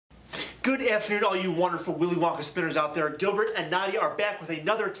Good afternoon, all you wonderful Willy Wonka spinners out there. Gilbert and Nadia are back with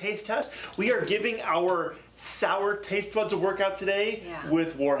another taste test. We are giving our sour taste buds a workout today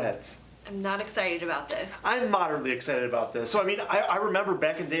with Warheads. I'm not excited about this. I'm moderately excited about this. So, I mean, I remember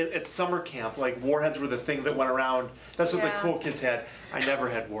back in the day at summer camp, like, Warheads were the thing that went around. That's what the cool kids had. I never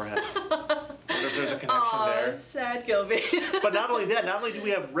had Warheads. I wonder if there's a connection there. Sad Gilbert. But not only that, not only do we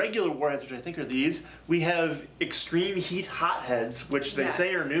have regular Warheads, which I think are these, we have extreme heat hotheads, which they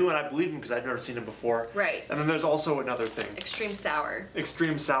say are new, and I believe them because I've never seen them before. Right. And then there's also another thing. Extreme sour.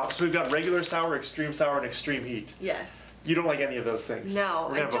 Extreme sour. So we've got regular sour, and extreme heat. Yes. You don't like any of those things. No,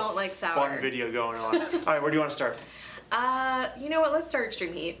 I don't like sour. Fun video going on. All right, where do you want to start? You know what? Let's start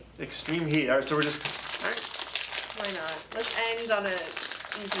extreme heat. Extreme heat. All right, so we're just. All right. Why not? Let's end on a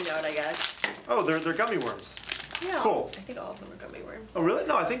easy note, I guess. Oh, they're gummy worms. Yeah. Cool. I think all of them are gummy worms. Oh, really?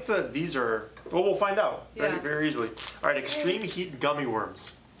 No, I think these are. Well, we'll find out very easily. All right, extreme heat gummy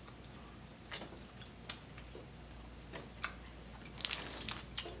worms.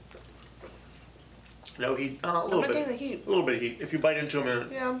 No heat. A little bit. I'm not getting the heat. A little bit of heat. If you bite into them.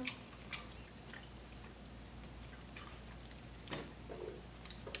 Yeah.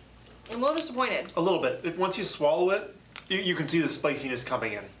 I'm a little disappointed. A little bit. Once you swallow it, you can see the spiciness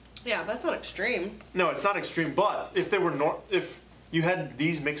coming in. Yeah, that's not extreme. No, it's not extreme. But if they were if you had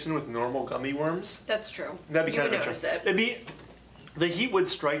these mixed in with normal gummy worms, that's true. That'd be kind of interesting. It'd be. The heat would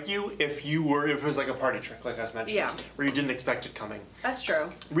strike you if it was like a party trick, like I was mentioning. Yeah. Where you didn't expect it coming. That's true.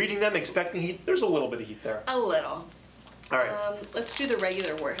 Reading them, expecting heat, there's a little bit of heat there. A little. All right. Let's do the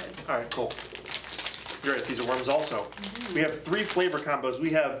regular Warhead. All right, cool. You're right, these are worms also. We have 3 flavor combos. We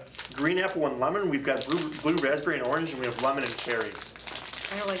have green apple and lemon, we've got blue raspberry and orange, and we have lemon and cherry.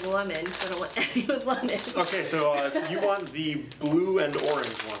 I don't like lemon, so I don't want any with lemon. Okay, so you want the blue and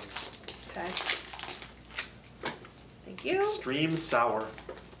orange ones. Okay. Thank you. Extreme sour.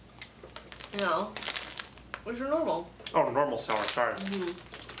 No. Which are normal. Oh, normal sour, sorry.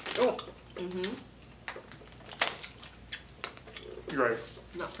 Oh. You're right.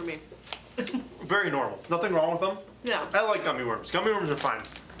 Not for me. Very normal. Nothing wrong with them. Yeah. I like gummy worms. Gummy worms are fine.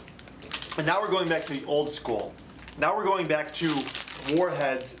 And now we're going back to the old school. Now we're going back to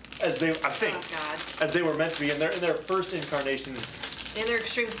Warheads as they, I think, as they were meant to be in their first incarnation. And they're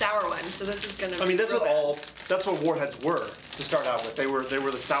extreme sour ones, so this is gonna. I mean, that's what Warheads were to start out with. They were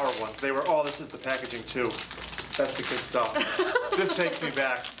the sour ones. They were, oh, this is the packaging too. That's the good stuff. This takes me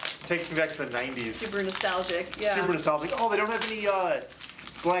back to the 90s. Super nostalgic. Yeah. Super nostalgic. Oh, they don't have any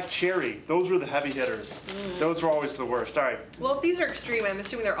black cherry. Those were the heavy hitters. Those were always the worst. All right. Well, if these are extreme, I'm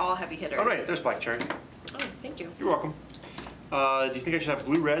assuming they're all heavy hitters. Oh, right. There's black cherry. Oh, thank you. You're welcome. Do you think I should have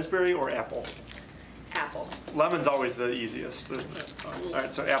blue raspberry or apple? Apple. Lemon's always the easiest. All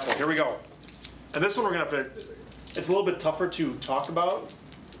right, so apple. Here we go. And this one we're gonna have to. It's a little bit tougher to talk about.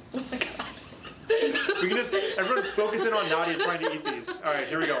 Oh my god. We can just everyone focus in on Nadia trying to eat these. All right,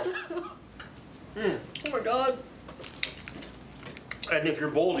 here we go. Oh my god. And if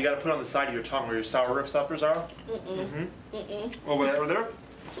you're bold, you got to put it on the side of your tongue where your sour receptors are. Over there.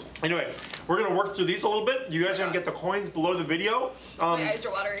 Anyway, we're going to work through these a little bit. You guys are going to get the coins below the video. My eyes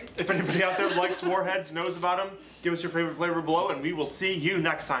are watering. If anybody out there likes Warheads, knows about them, give us your favorite flavor below, and we will see you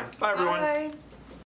next time. Bye, everyone. Bye.